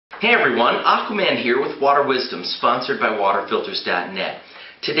Hey everyone, Aquaman here with Water Wisdom, sponsored by waterfilters.net.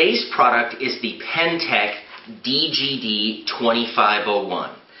 Today's product is the Pentek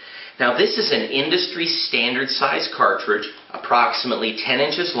DGD-2501. Now this is an industry standard size cartridge, approximately 10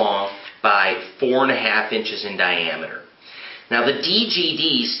 inches long by 4.5 inches in diameter. Now the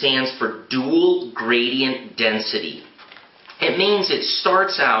DGD stands for dual gradient density. It means it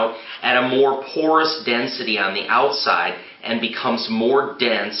starts out at a more porous density on the outside and becomes more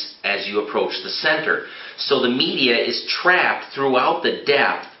dense as you approach the center. So the media is trapped throughout the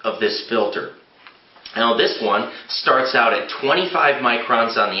depth of this filter. Now this one starts out at 25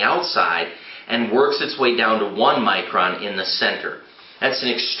 microns on the outside and works its way down to 1 micron in the center. That's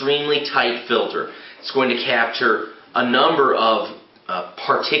an extremely tight filter. It's going to capture a number of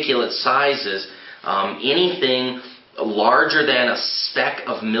particulate sizes, anything larger than a speck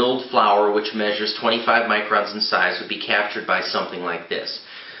of milled flour, which measures 25 microns in size, would be captured by something like this.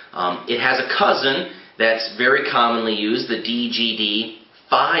 It has a cousin that's very commonly used, the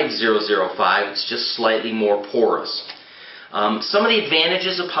DGD-2501. It's just slightly more porous. Some of the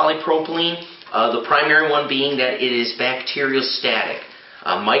advantages of polypropylene, the primary one being that it is bacteriostatic.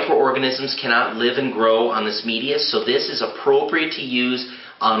 Microorganisms cannot live and grow on this media, so this is appropriate to use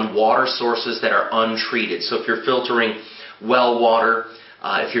on water sources that are untreated. So if you're filtering well water,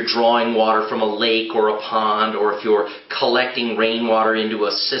 if you're drawing water from a lake or a pond, or if you're collecting rainwater into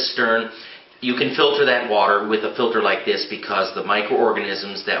a cistern, you can filter that water with a filter like this because the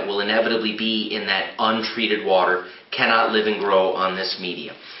microorganisms that will inevitably be in that untreated water cannot live and grow on this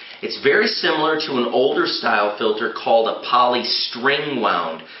media. It's very similar to an older style filter called a poly string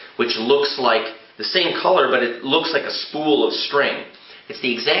wound, which looks like the same color, but it looks like a spool of string. It's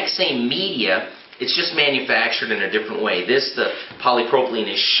the exact same media, it's just manufactured in a different way. This, the polypropylene,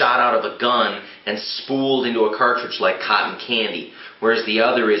 is shot out of a gun and spooled into a cartridge like cotton candy, whereas the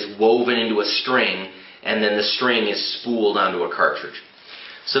other is woven into a string and then the string is spooled onto a cartridge.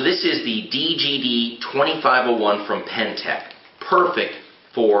 So this is the DGD-2501 from Pentek. Perfect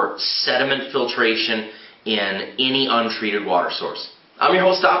for sediment filtration in any untreated water source. I'm your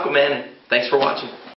host, Aquaman. Thanks for watching.